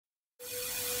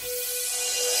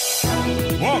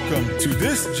Welcome to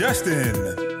This Just In,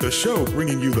 the show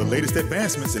bringing you the latest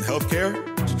advancements in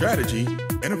healthcare, strategy,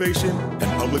 innovation, and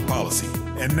public policy.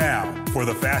 And now, for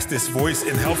the fastest voice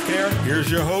in healthcare, here's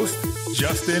your host,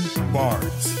 Justin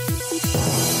Barnes.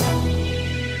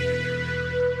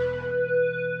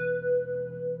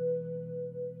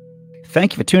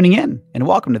 Thank you for tuning in, and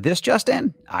welcome to This Just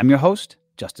In. I'm your host,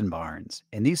 Justin Barnes.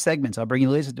 In these segments, I'll bring you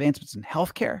the latest advancements in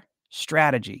healthcare,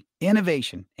 strategy,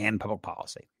 innovation, and public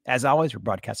policy. As always, we're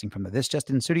broadcasting from the This Just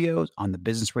In studios on the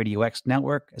Business Radio X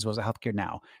network, as well as the Healthcare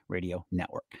Now radio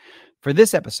network. For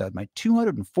this episode, my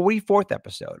 244th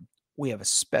episode, we have a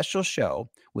special show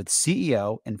with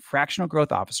CEO and Fractional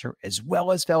Growth Officer, as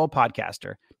well as fellow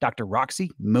podcaster, Dr. Roxie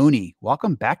Mooney.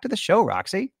 Welcome back to the show,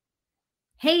 Roxie.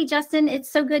 Hey, Justin,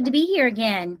 it's so good to be here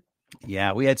again.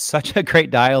 Yeah, we had such a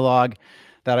great dialogue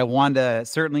that I wanted to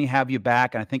certainly have you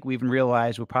back. And I think we even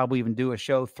realized we'll probably even do a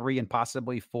show 3 and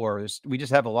possibly 4. We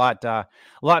just have a lot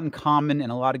in common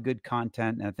and a lot of good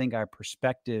content. And I think our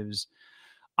perspectives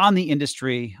on the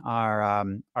industry are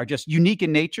just unique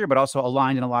in nature, but also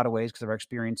aligned in a lot of ways because of our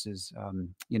experiences,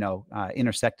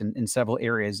 intersect in several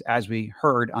areas, as we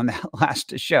heard on that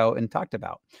last show and talked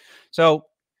about. So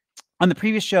on the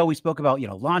previous show, we spoke about,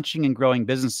 launching and growing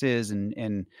businesses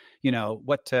and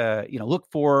what to, look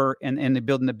for and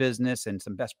building the business and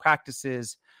some best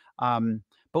practices. But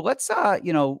let's,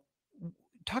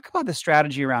 talk about the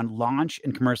strategy around launch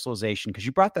and commercialization, because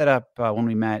you brought that up when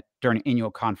we met during an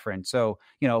annual conference. So,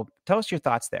 tell us your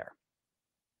thoughts there.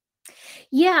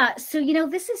 Yeah. So,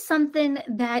 this is something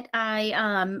that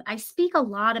I speak a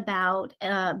lot about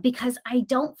because I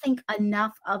don't think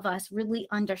enough of us really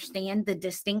understand the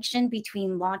distinction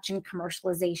between launch and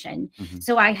commercialization. Mm-hmm.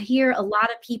 So I hear a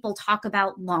lot of people talk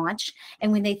about launch,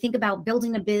 and when they think about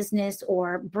building a business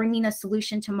or bringing a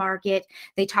solution to market,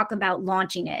 they talk about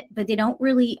launching it, but they don't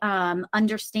really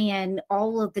understand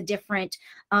all of the different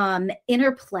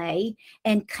interplay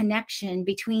and connection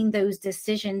between those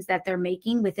decisions that they're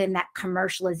making within that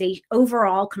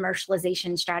overall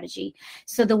commercialization strategy.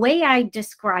 So the way I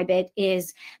describe it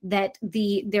is that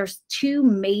there's 2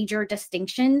 major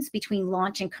distinctions between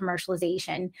launch and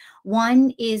commercialization.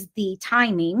 One is the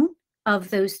timing of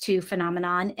those 2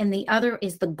 phenomenon, and the other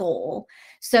is the goal.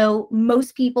 So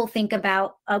most people think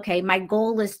about, okay, my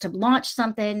goal is to launch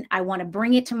something. I want to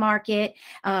bring it to market.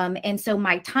 And so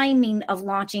my timing of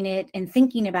launching it and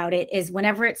thinking about it is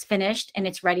whenever it's finished and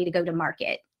it's ready to go to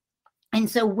market. And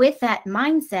so with that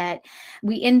mindset,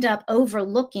 we end up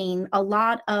overlooking a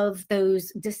lot of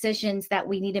those decisions that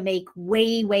we need to make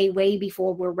way, way, way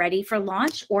before we're ready for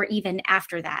launch, or even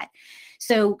after that.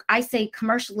 So I say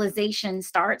commercialization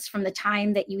starts from the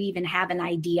time that you even have an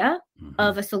idea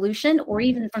of a solution, or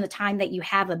even from the time that you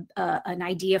have an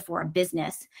idea for a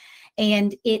business.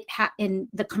 And in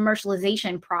the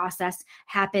commercialization process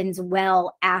happens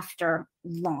well after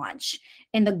launch.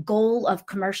 And the goal of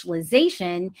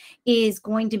commercialization is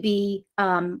going to be,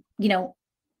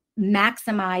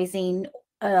 maximizing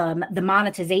the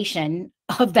monetization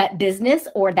of that business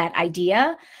or that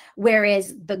idea.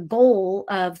 Whereas the goal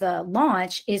of the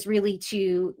launch is really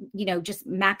to, just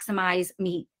maximize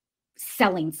me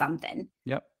selling something.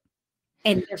 Yep.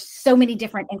 And there's so many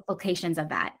different implications of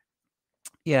that.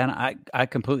 Yeah, and I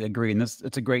completely agree. And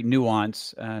it's a great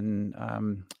nuance. And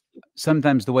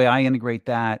sometimes the way I integrate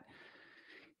that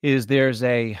is there's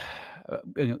a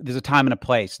time and a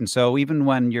place. And so even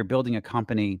when you're building a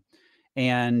company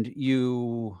and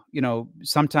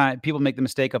sometimes people make the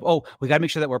mistake of, we got to make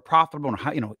sure that we're profitable and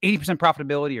 80%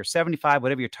 profitability or 75,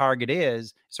 whatever your target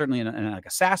is, certainly in like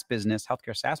a SaaS business,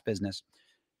 healthcare SaaS business.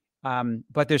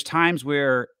 But there's times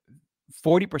where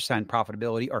 40%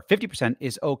 profitability or 50%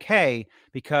 is okay,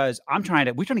 because we're trying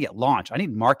to get launch. I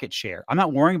need market share. I'm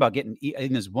not worrying about getting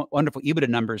in these wonderful EBITDA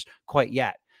numbers quite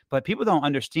yet, but people don't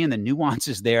understand the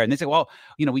nuances there. And they say,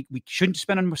 we shouldn't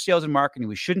spend on sales and marketing.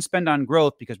 We shouldn't spend on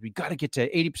growth because we got to get to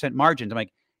 80% margins. I'm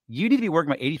like, you need to be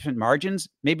working about 80% margins,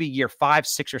 maybe year 5,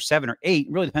 6 or 7 or 8.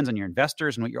 It really depends on your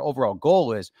investors and what your overall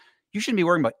goal is. You shouldn't be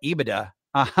worrying about EBITDA.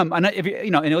 And if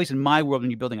and at least in my world,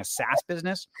 when you're building a SaaS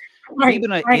business,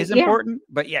 EBITDA is important,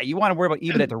 but you want to worry about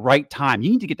EBITDA at the right time.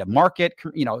 You need to get to market,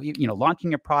 launching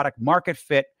your product, market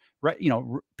fit,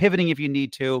 pivoting if you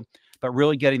need to, but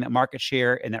really getting that market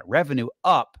share and that revenue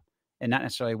up, and not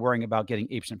necessarily worrying about getting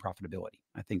 8% profitability.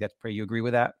 I think you agree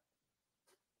with that?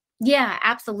 Yeah,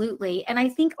 absolutely. And I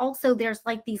think also there's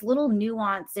like these little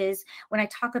nuances when I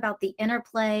talk about the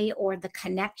interplay or the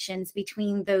connections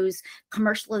between those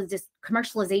commercialization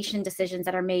commercialization decisions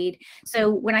that are made. So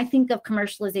when I think of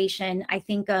commercialization, I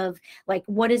think of like,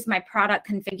 what is my product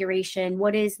configuration?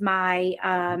 What is my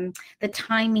the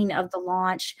timing of the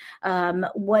launch?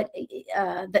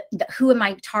 Who am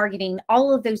I targeting?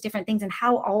 All of those different things and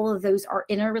how all of those are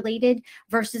interrelated.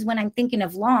 Versus when I'm thinking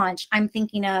of launch, I'm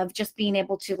thinking of just being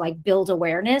able to like build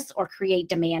awareness or create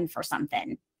demand for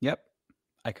something. Yep.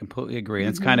 I completely agree. And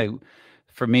it's kind of,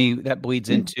 for me, that bleeds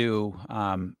into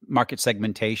market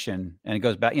segmentation. And it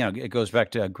goes back, it goes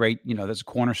back to a great, that's a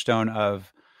cornerstone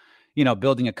of,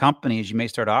 building a company. Is you may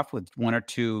start off with one or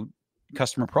two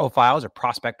customer profiles or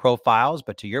prospect profiles.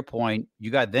 But to your point,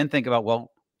 you got to then think about,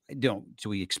 well, do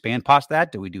we expand past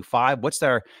that? Do we do 5? What's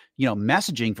their,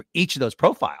 messaging for each of those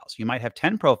profiles? You might have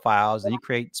 10 profiles and you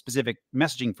create specific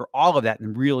messaging for all of that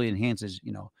and really enhances,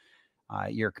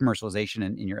 your commercialization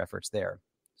and your efforts there.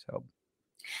 So,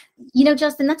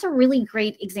 Justin, that's a really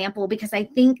great example, because I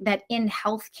think that in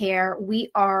healthcare, we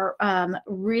are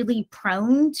really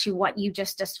prone to what you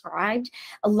just described.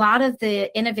 A lot of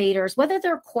the innovators, whether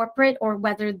they're corporate or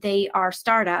whether they are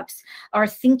startups, are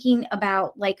thinking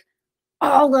about like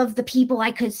all of the people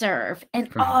I could serve and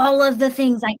all of the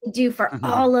things I could do for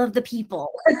all of the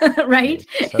people, right?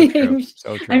 So true.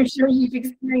 So true. I'm sure you've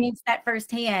experienced that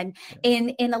firsthand.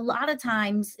 And a lot of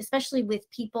times, especially with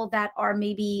people that are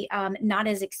maybe not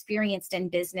as experienced in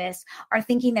business, are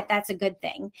thinking that that's a good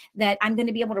thing, that I'm going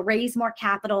to be able to raise more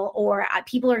capital, or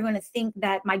people are going to think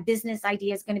that my business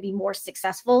idea is going to be more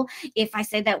successful if I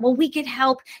say that, well, we could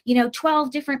help,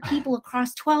 12 different people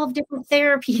across 12 different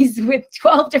therapies with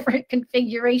 12 different configurations.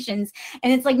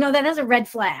 And it's like, no, that is a red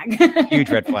flag. Huge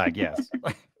red flag. Yes.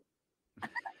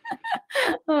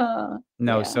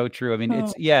 So true. I mean,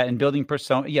 it's in building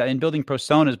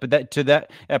personas, but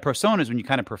personas when you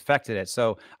kind of perfected it.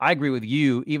 So I agree with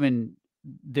you. Even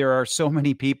there are so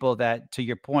many people that, to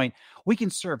your point, we can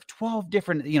serve 12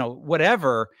 different,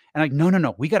 whatever. And like,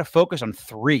 no, we got to focus on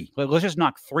 3. Let's just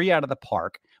knock 3 out of the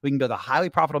park. We can build a highly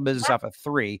profitable business off of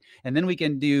 3. And then we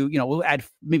can do, we'll add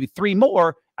maybe 3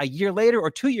 more a year later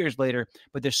or 2 years later.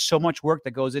 But there's so much work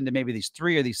that goes into maybe these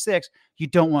 3 or these 6. You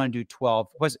don't want to do 12.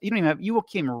 You can't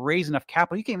even raise enough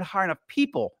capital. You can't even hire enough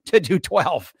people to do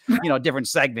 12, different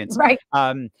segments. Right.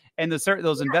 And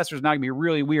those investors are not going to be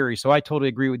really weary. So I totally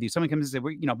agree with you. Someone comes and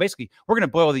says, basically, we're going to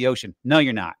boil the ocean. No,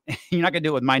 you're not. You're not going to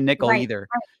do it with my nickel either,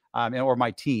 or my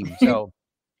team. So,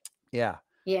 yeah.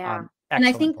 Yeah. And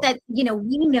I think that, we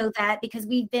know that because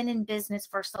we've been in business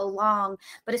for so long,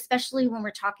 but especially when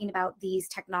we're talking about these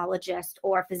technologists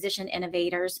or physician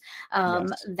innovators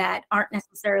that aren't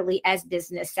necessarily as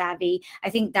business savvy, I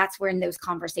think that's when those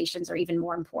conversations are even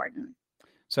more important.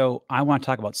 So I want to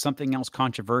talk about something else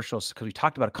controversial, because we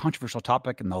talked about a controversial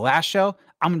topic in the last show.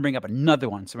 I'm going to bring up another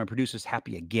one, so my producer's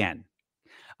happy again.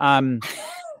 Let's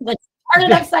turn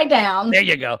it upside down. There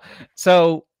you go.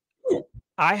 So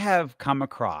I have come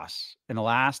across in the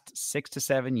last 6 to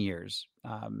 7 years,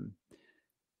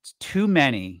 too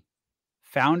many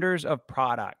founders of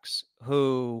products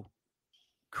who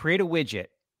create a widget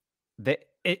that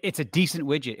it's a decent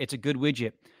widget. It's a good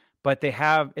widget, but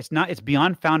it's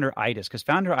beyond founder-itis, because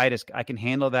founder-itis, I can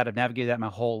handle that. I've navigated that my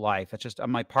whole life. That's just,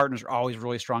 my partners are always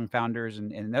really strong founders,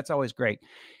 and that's always great.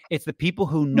 It's the people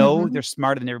who know they're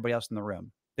smarter than everybody else in the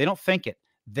room. They don't think it.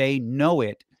 They know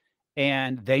it.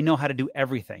 And they know how to do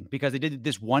everything because they did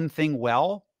this one thing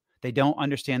well. They don't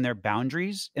understand their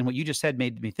boundaries. And what you just said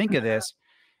made me think of this.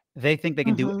 They think they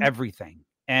can do everything.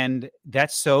 And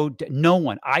that's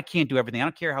I can't do everything. I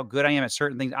don't care how good I am at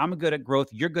certain things. I'm good at growth.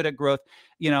 You're good at growth.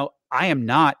 I am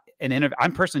not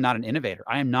I'm personally not an innovator.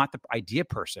 I am not the idea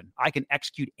person. I can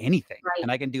execute anything and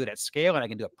I can do it at scale and I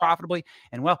can do it profitably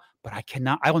and well, but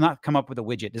I will not come up with a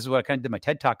widget. This is what I kind of did my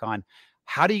TED Talk on.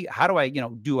 How do I,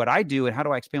 do what I do and how do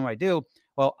I explain what I do?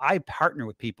 Well, I partner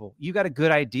with people. You got a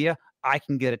good idea. I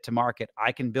can get it to market.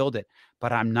 I can build it,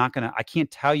 but I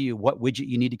can't tell you what widget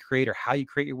you need to create or how you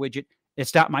create your widget.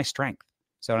 It's not my strength.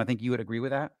 So I think you would agree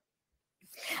with that.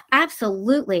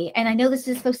 Absolutely. And I know this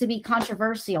is supposed to be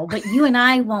controversial, but you and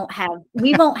I won't have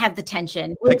the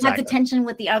tension. We'll have the tension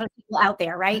with the other people out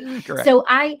there, right? Correct. So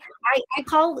I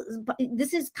call,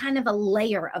 this is kind of a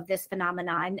layer of this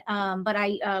phenomenon. But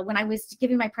when I was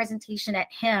giving my presentation at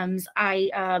HIMSS,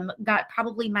 I got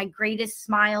probably my greatest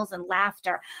smiles and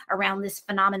laughter around this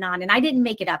phenomenon. And I didn't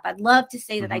make it up. I'd love to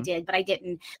say that I did, but I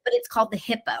didn't. But it's called the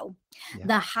HIPPO,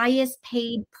 the highest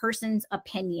paid person's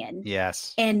opinion.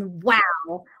 Yes. And wow,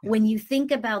 when you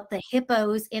think about the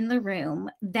hippos in the room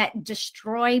that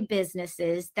destroy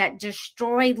businesses, that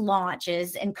destroy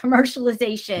launches and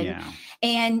commercialization,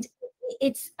 and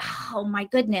it's, oh my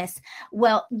goodness.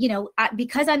 Well,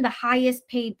 because I'm the highest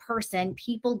paid person,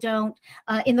 people don't,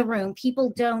 in the room,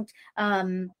 people don't,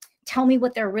 tell me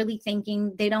what they're really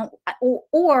thinking. They don't,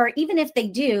 or even if they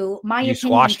do, my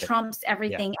opinion trumps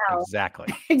everything else. Exactly.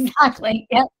 Exactly.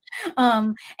 Yeah.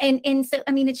 And so,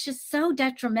 I mean, it's just so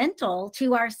detrimental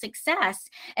to our success.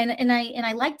 And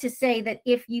I like to say that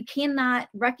if you cannot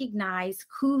recognize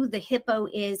who the hippo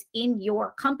is in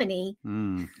your company,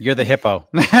 you're the hippo.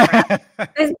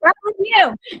 It's probably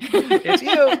you. It's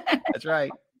you. That's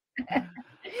right.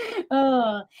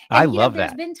 I love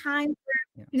that.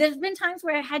 There's been times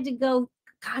where I had to go,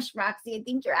 gosh, Roxie, I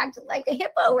think you're acting like a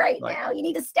hippo right now. You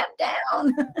need to step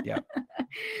down. Yeah.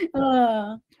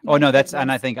 Oh no, that's,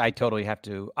 and I think I totally have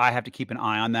to keep an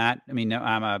eye on that. I mean, you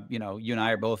and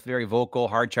I are both very vocal,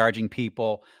 hard charging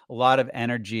people, a lot of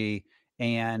energy.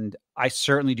 And I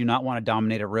certainly do not want to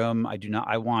dominate a room.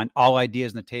 I want all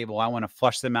ideas on the table. I want to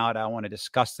flush them out. I want to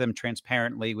discuss them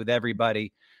transparently with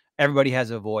everybody. Everybody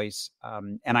has a voice.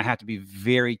 And I have to be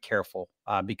very careful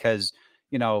because,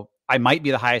 I might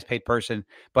be the highest paid person,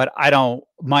 but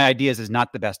my ideas is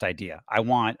not the best idea.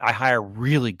 I hire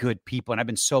really good people. And I've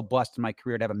been so blessed in my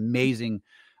career to have amazing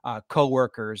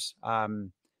coworkers.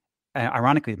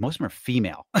 Ironically, most of them are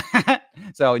female.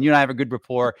 So, and you and I have a good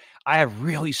rapport. I have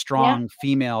really strong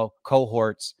female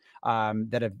cohorts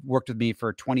that have worked with me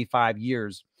for 25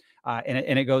 years.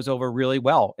 And it goes over really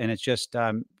well. And it's just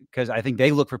because I think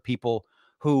they look for people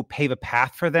who pave a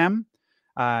path for them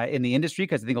in the industry.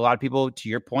 Because I think a lot of people, to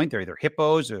your point, they're either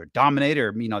hippos or dominate,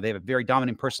 or, they have a very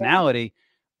dominant personality.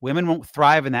 Women won't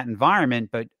thrive in that environment.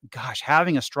 But gosh,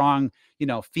 having a strong,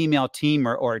 female team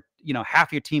or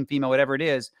half your team female, whatever it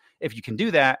is, if you can do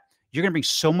that, you're going to bring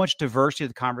so much diversity to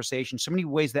the conversation, so many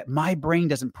ways that my brain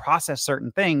doesn't process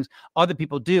certain things, other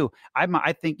people do.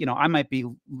 I think, I might be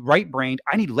right-brained.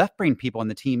 I need left-brained people on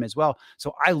the team as well.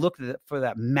 So I look for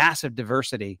that massive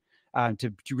diversity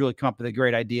to really come up with the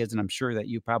great ideas. And I'm sure that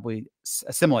you probably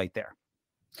assimilate there.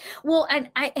 Well, and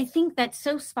I think that's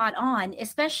so spot on,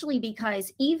 especially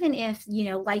because even if,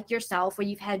 like yourself, where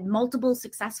you've had multiple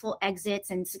successful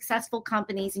exits and successful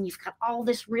companies, and you've got all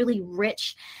this really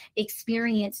rich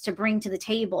experience to bring to the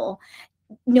table,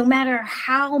 no matter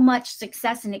how much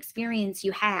success and experience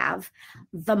you have,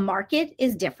 the market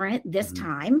is different this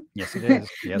time. Yes, it is.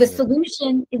 Yes, the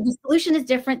solution is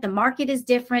different. The market is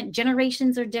different.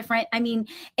 Generations are different. I mean,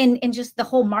 and just the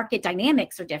whole market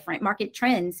dynamics are different, market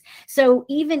trends. So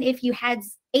even if you had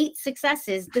 8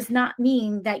 successes does not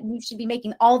mean that you should be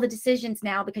making all the decisions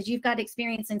now because you've got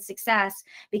experience and success,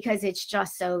 because it's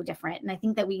just so different. And I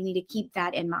think that we need to keep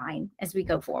that in mind as we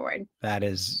go forward. That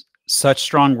is such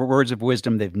strong words of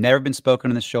wisdom. They've never been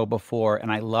spoken on the show before. And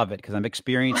I love it because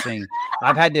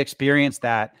I've had to experience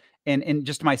that and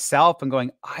just myself and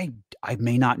going, I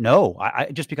may not know. I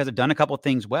just because I've done a couple of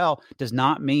things well does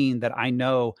not mean that I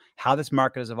know how this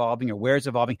market is evolving or where it's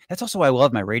evolving. That's also why I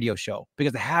love my radio show,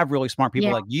 because I have really smart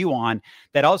people like you on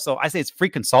that. Also, I say it's free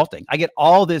consulting. I get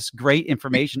all this great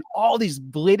information, all these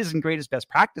latest and greatest best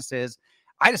practices.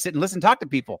 I just sit and listen, talk to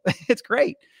people. It's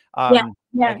great.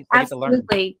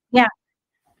 Absolutely. Yeah.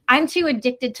 I'm too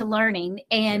addicted to learning.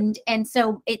 And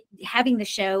so having the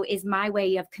show is my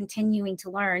way of continuing to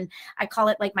learn. I call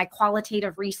it like my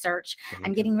qualitative research.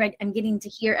 I'm getting to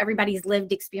hear everybody's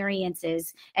lived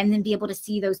experiences and then be able to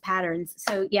see those patterns.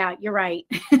 So yeah, you're right.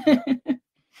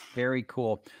 Very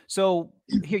cool. So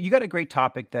here, you got a great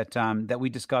topic that we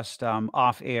discussed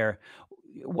off air.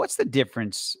 What's the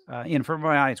difference, for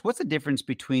my audience, what's the difference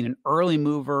between an early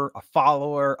mover, a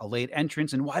follower, a late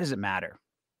entrant, and why does it matter?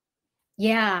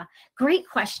 Yeah, great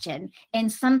question.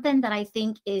 And something that I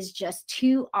think is just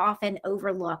too often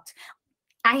overlooked.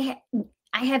 I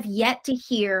have yet to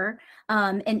hear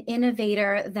an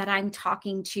innovator that I'm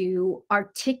talking to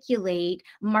articulate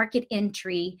market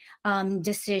entry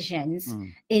decisions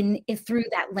through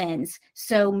that lens.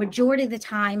 So majority of the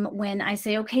time when I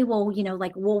say, okay, well,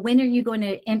 when are you going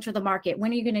to enter the market?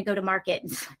 When are you going to go to market?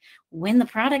 When the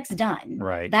product's done.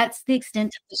 Right. That's the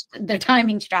extent of the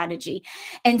timing strategy.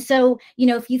 And so,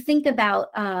 if you think about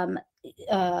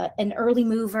an early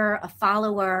mover, a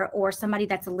follower, or somebody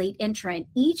that's a late entrant,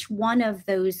 each one of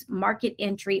those market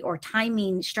entry or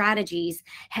timing strategies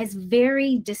has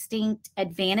very distinct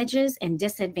advantages and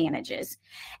disadvantages.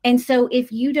 And so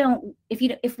if we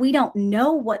don't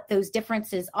know what those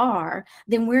differences are,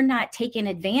 then we're not taking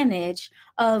advantage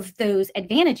of those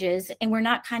advantages, and we're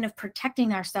not kind of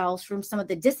protecting ourselves from some of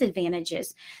the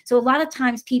disadvantages. So a lot of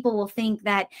times people will think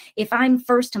that if I'm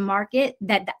first to market,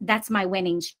 that's my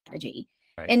winning strategy.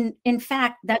 Right. And in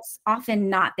fact, that's often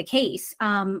not the case.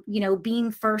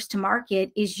 Being first to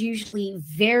market is usually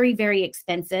very, very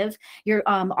expensive. You're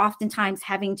oftentimes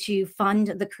having to fund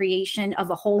the creation of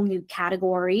a whole new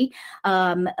category,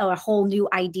 or a whole new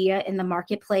idea in the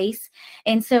marketplace.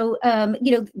 And so,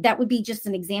 that would be just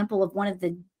an example of one of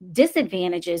the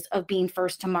disadvantages of being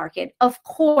first to market. Of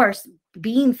course,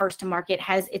 being first to market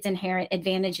has its inherent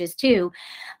advantages too.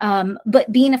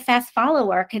 But being a fast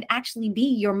follower could actually be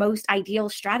your most ideal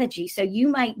strategy. So you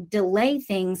might delay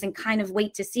things and kind of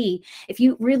wait to see. If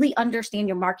you really understand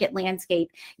your market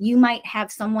landscape, you might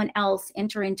have someone else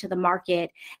enter into the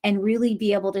market and really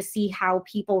be able to see how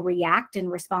people react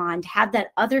and respond, have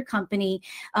that other company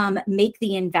make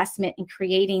the investment in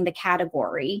creating the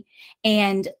category,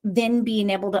 and then being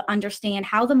able to understand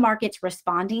how the market's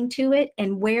responding to it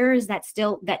and where is that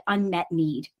still that unmet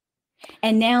need.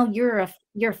 And now you're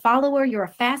a follower, you're a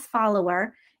fast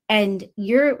follower, and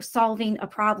you're solving a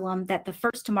problem that the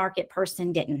first to market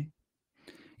person didn't.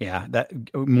 Yeah, that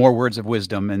more words of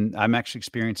wisdom. And I'm actually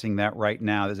experiencing that right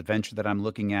now. There's a venture that I'm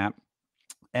looking at,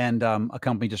 and a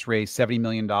company just raised $70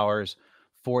 million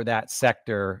for that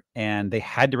sector. And they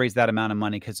had to raise that amount of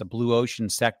money because it's a blue ocean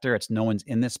sector. It's no one's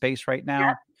in this space right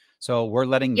now. So we're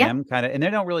letting them kind of, and they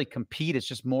don't really compete. It's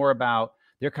just more about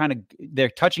they're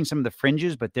touching some of the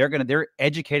fringes, but they're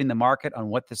educating the market on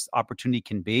what this opportunity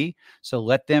can be. So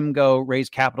let them go raise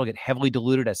capital, get heavily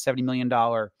diluted at $70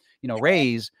 million,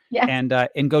 raise,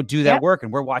 and go do that work.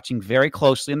 And we're watching very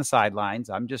closely on the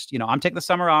sidelines. I'm just, I'm taking the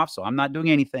summer off, so I'm not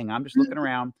doing anything. I'm just looking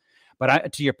around.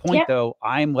 But to your point though,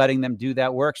 I'm letting them do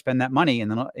that work, spend that money. And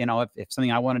then, if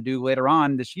something I want to do later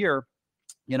on this year,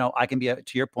 I can be,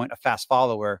 to your point, a fast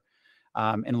follower.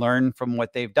 And learn from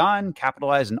what they've done,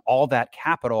 capitalize on all that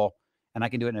capital, and I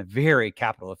can do it in a very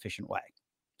capital efficient way.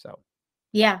 So.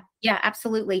 Yeah,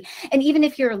 absolutely. And even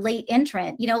if you're a late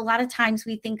entrant, a lot of times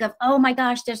we think of, oh my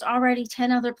gosh, there's already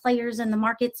 10 other players in the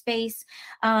market space.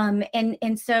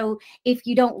 And so if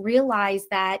you don't realize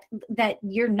that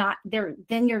you're not there,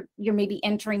 then you're maybe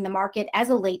entering the market as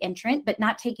a late entrant, but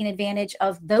not taking advantage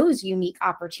of those unique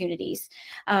opportunities.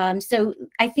 So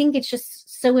I think it's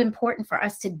just so important for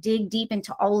us to dig deep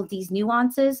into all of these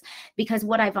nuances, because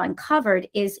what I've uncovered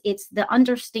is it's the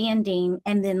understanding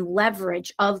and then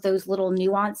leverage of those little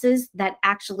nuances that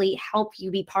actually help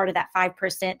you be part of that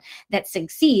 5% that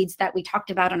succeeds that we talked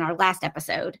about in our last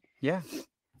episode. Yeah.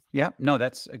 No,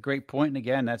 that's a great point. And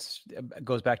again,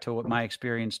 goes back to what my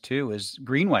experience too is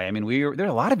Greenway. I mean, there are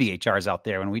a lot of VHRs out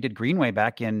there when we did Greenway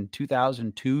back in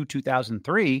 2002,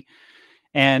 2003.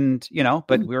 And,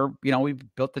 but we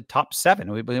built the top 7,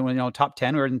 we top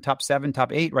 10, we were in top 7,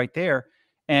 top 8 right there.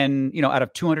 And, out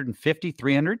of 250,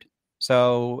 300.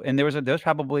 So, and there was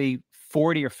probably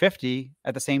 40 or 50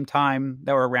 at the same time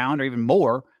that were around, or even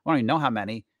more. I don't even know how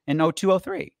many, in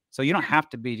 0203. So you don't have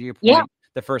to be, to your point,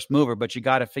 the first mover, but you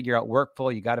got to figure out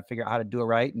workflow. You got to figure out how to do it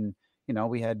right. And,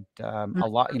 we had a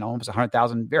lot, almost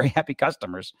 100,000 very happy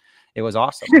customers. It was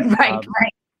awesome. Right.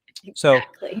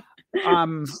 Exactly.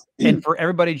 And for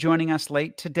everybody joining us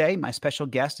late today, my special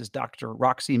guest is Dr.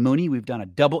 Roxie Mooney. We've done a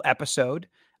double episode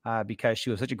because she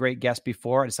was such a great guest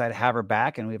before. I decided to have her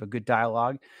back, and we have a good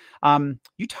dialogue.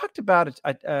 You talked about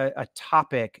a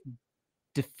topic,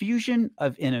 diffusion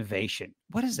of innovation.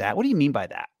 What is that? What do you mean by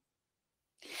that?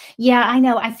 Yeah, I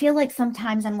know. I feel like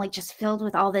sometimes I'm like just filled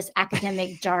with all this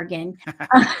academic jargon.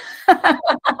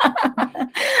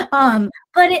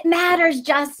 But it matters,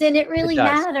 Justin. It really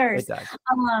matters. It does.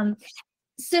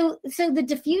 So the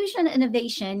diffusion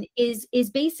innovation is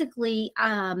basically,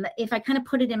 if I kind of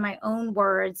put it in my own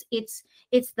words, it's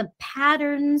the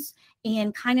patterns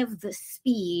and kind of the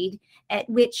speed at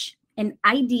which an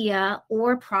idea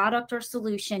or product or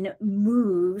solution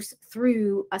moves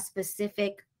through a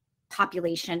specific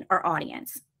population or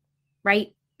audience,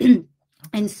 right?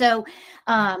 And so,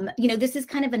 this is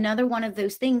kind of another one of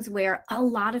those things where a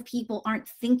lot of people aren't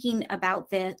thinking about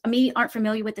this, maybe aren't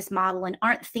familiar with this model and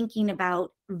aren't thinking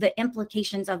about the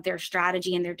implications of their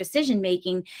strategy and their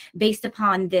decision-making based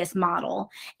upon this model.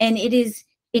 And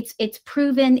it's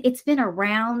proven, it's been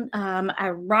around.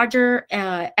 Roger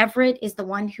Everett is the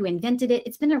one who invented it.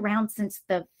 It's been around since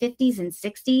the 50s and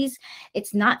 60s.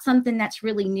 It's not something that's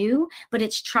really new, but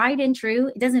it's tried and true.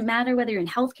 It doesn't matter whether you're in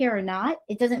healthcare or not.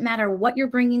 It doesn't matter what you're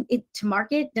bringing it to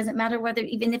market. It doesn't matter whether,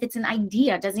 even if it's an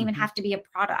idea, it doesn't even have to be a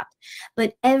product.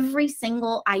 But every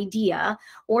single idea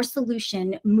or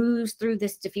solution moves through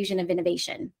this diffusion of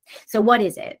innovation. So what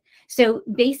is it? So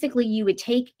basically, you would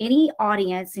take any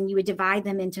audience and you would divide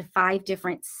them into 5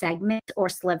 different segments or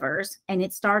slivers. And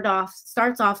it starts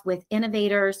off with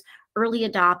innovators, early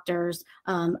adopters,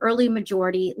 early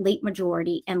majority, late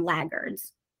majority, and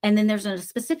laggards. And then there's a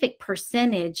specific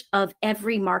percentage of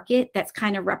every market that's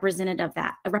kind of representative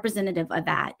of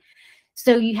that.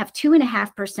 So you have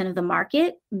 2.5% of the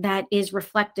market that is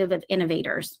reflective of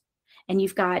innovators. And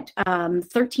you've got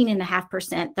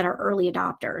 13.5% that are early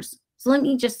adopters. So let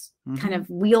me just kind of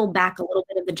wheel back a little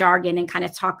bit of the jargon and kind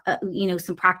of talk,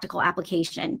 some practical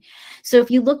application. So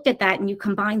if you looked at that and you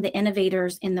combine the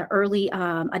innovators and the early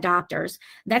adopters,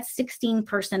 that's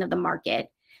 16% of the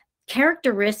market.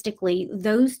 Characteristically,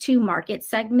 those two market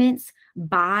segments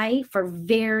buy for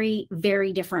very,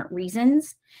 very different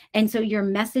reasons. And so your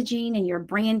messaging and your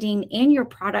branding and your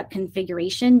product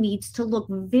configuration needs to look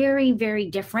very, very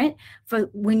different for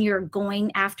when you're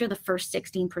going after the first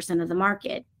 16% of the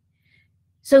market.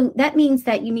 So that means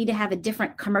that you need to have a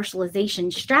different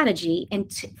commercialization strategy, and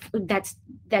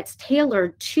that's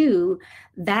tailored to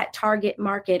that target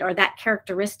market or that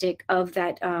characteristic of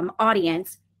that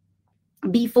audience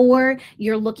before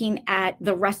you're looking at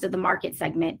the rest of the market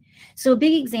segment. So a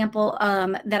big example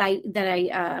that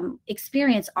I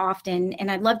experience often,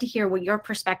 and I'd love to hear what your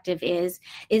perspective is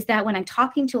that when I'm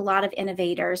talking to a lot of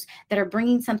innovators that are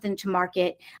bringing something to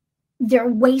market, they're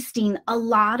wasting a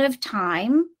lot of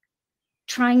time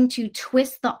trying to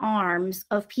twist the arms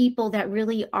of people that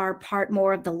really are part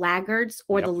more of the laggards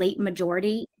or the late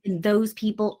majority. And those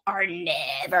people are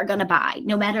never going to buy,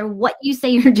 no matter what you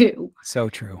say or do. So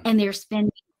true. And they're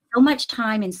spending so much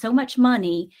time and so much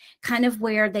money kind of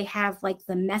where they have like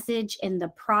the message and the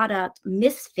product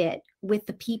misfit with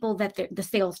the people that the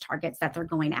sales targets that they're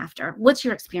going after. What's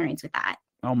your experience with that?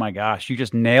 Oh my gosh, you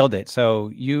just nailed it.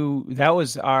 So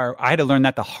I had to learn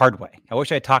that the hard way. I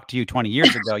wish I had talked to you 20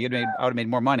 years ago. I would have made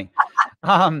more money.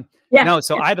 No,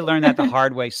 so I had to learn that the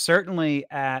hard way. Certainly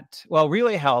at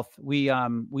Relay Health, we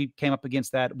came up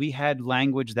against that. We had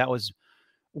language that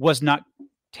was not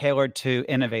tailored to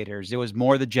innovators. It was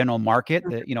more the general market,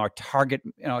 our target,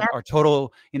 our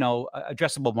total,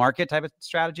 addressable market type of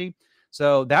strategy.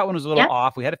 So that one was a little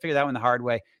off. We had to figure that one the hard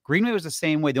way. Greenway was the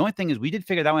same way. The only thing is we did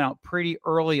figure that one out pretty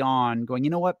early on, going, you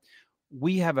know what?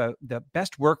 We have the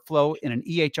best workflow in an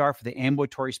EHR for the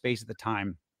ambulatory space at the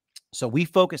time. So we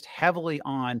focused heavily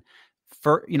on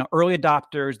early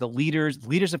adopters, the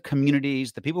leaders of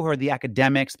communities, the people who are the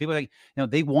academics, people like,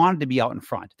 they wanted to be out in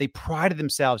front. They prided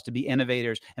themselves to be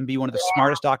innovators and be one of the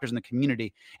smartest doctors in the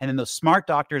community. And then those smart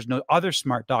doctors know other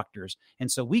smart doctors.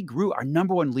 And so we grew. Our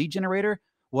number one lead generator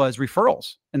was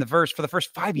referrals for the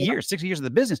first 5 years, 6 years of the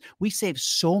business. We saved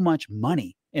so much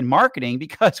money in marketing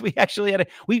because we actually had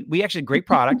a great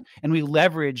product and we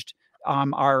leveraged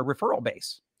our referral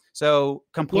base. So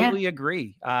completely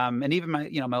agree. And even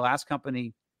my last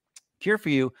company, Cure for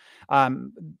You,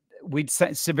 we'd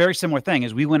say it's a very similar thing.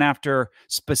 Is we went after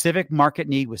specific market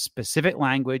need with specific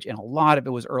language, and a lot of it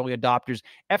was early adopters.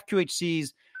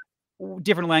 FQHC's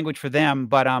different language for them,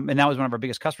 but and that was one of our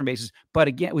biggest customer bases. But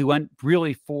again, we went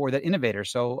really for the innovator.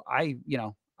 So I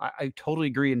totally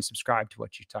agree and subscribe to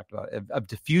what you talked about of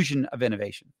diffusion of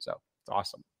innovation. So it's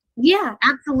awesome. Yeah,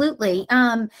 absolutely.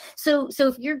 So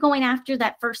if you're going after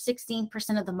that first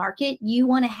 16% of the market, you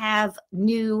want to have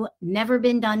new, never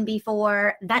been done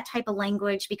before, that type of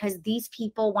language, because these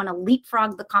people want to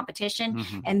leapfrog the competition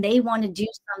and they want to do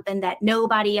something that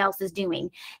nobody else is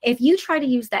doing. If you try to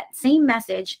use that same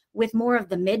message with more of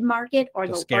the mid-market or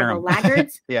the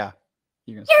laggards, you're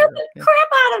the crap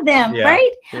out of them,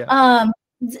 right? Yeah.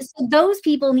 So those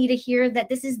people need to hear that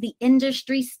this is the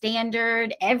industry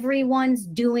standard. Everyone's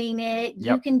doing it.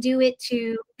 You can do it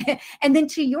too. And then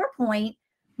to your point,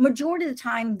 majority of the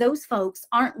time, those folks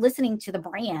aren't listening to the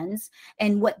brands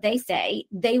and what they say.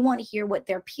 They want to hear what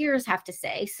their peers have to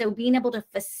say. So being able to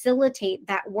facilitate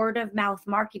that word of mouth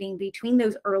marketing between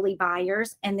those early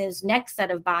buyers and those next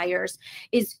set of buyers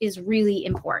is really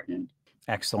important.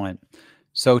 Excellent.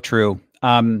 So true.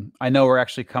 I know we're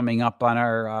actually coming up on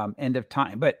our end of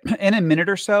time, but in a minute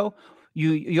or so,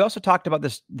 you also talked about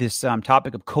this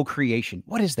topic of co-creation.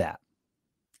 What is that?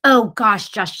 Oh gosh,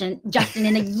 Justin,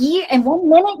 in in 1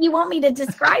 minute, you want me to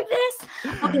describe this?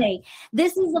 Okay.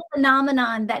 This is a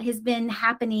phenomenon that has been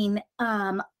happening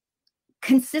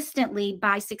consistently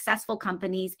by successful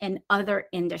companies in other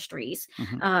industries.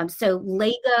 So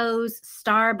Legos,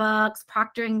 Starbucks,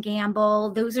 Procter & Gamble,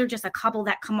 those are just a couple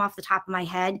that come off the top of my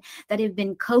head that have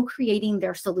been co-creating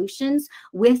their solutions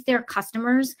with their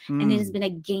customers. And it has been a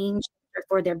game changer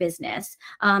for their business.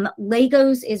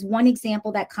 Legos is one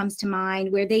example that comes to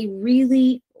mind where they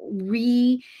really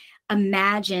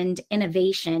reimagined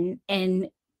innovation and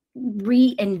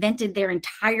reinvented their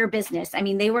entire business. I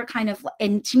mean, they were kind of,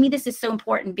 and to me, this is so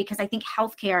important because I think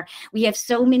healthcare, we have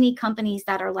so many companies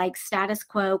that are like status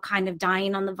quo, kind of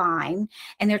dying on the vine,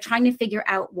 and they're trying to figure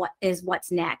out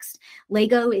what's next.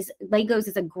 Legos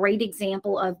is a great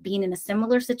example of being in a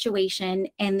similar situation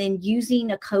and then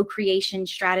using a co-creation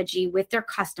strategy with their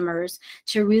customers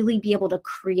to really be able to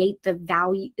create the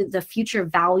value, the future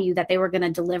value that they were going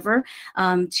to deliver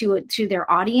to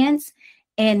their audience.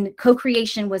 And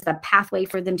co-creation was the pathway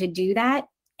for them to do that.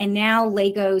 And now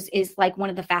Legos is like one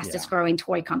of the fastest growing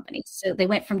toy companies. So they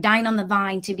went from dying on the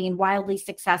vine to being wildly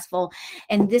successful.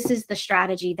 And this is the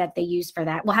strategy that they use for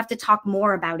that. We'll have to talk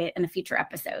more about it in a future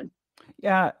episode.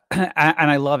 Yeah. And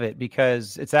I love it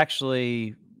because it's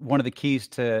actually one of the keys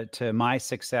to my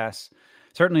success,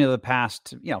 certainly over the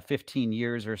past, 15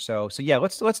 years or so. So yeah,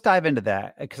 let's dive into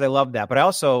that because I love that. But I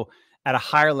also, at a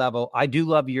higher level, I do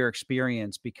love your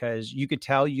experience because you could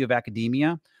tell you have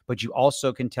academia, but you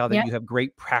also can tell that you have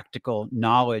great practical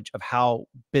knowledge of how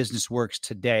business works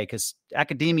today because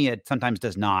academia sometimes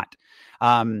does not.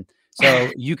 So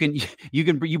you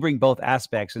bring both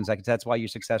aspects, and that's why you're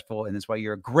successful, and that's why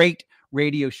you're a great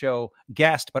radio show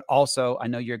guest. But also, I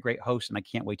know you're a great host, and I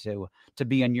can't wait to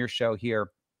be on your show here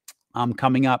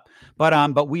coming up.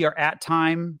 But we are at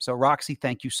time. So Roxie,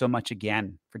 thank you so much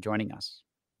again for joining us.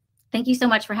 Thank you so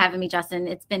much for having me, Justin.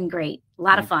 It's been great. A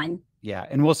lot of fun. Yeah,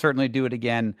 and we'll certainly do it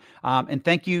again. And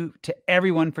thank you to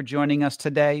everyone for joining us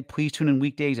today. Please tune in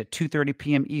weekdays at 2:30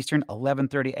 p.m. Eastern,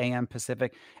 11:30 a.m.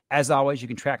 Pacific. As always, you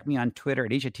can track me on Twitter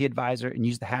at HIT Advisor and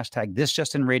use the hashtag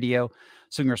 #ThisJustinRadio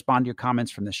so you can respond to your comments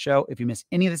from the show. If you miss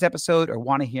any of this episode or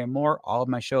want to hear more, all of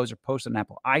my shows are posted on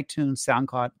Apple iTunes,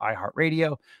 SoundCloud,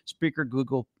 iHeartRadio, Spreaker,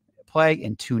 Google Play,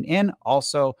 and tune in.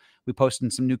 Also, we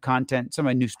posted some new content, some of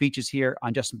my new speeches here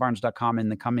on justinbarnes.com in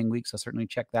the coming weeks. So certainly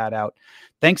check that out.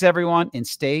 Thanks, everyone, and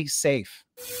stay safe.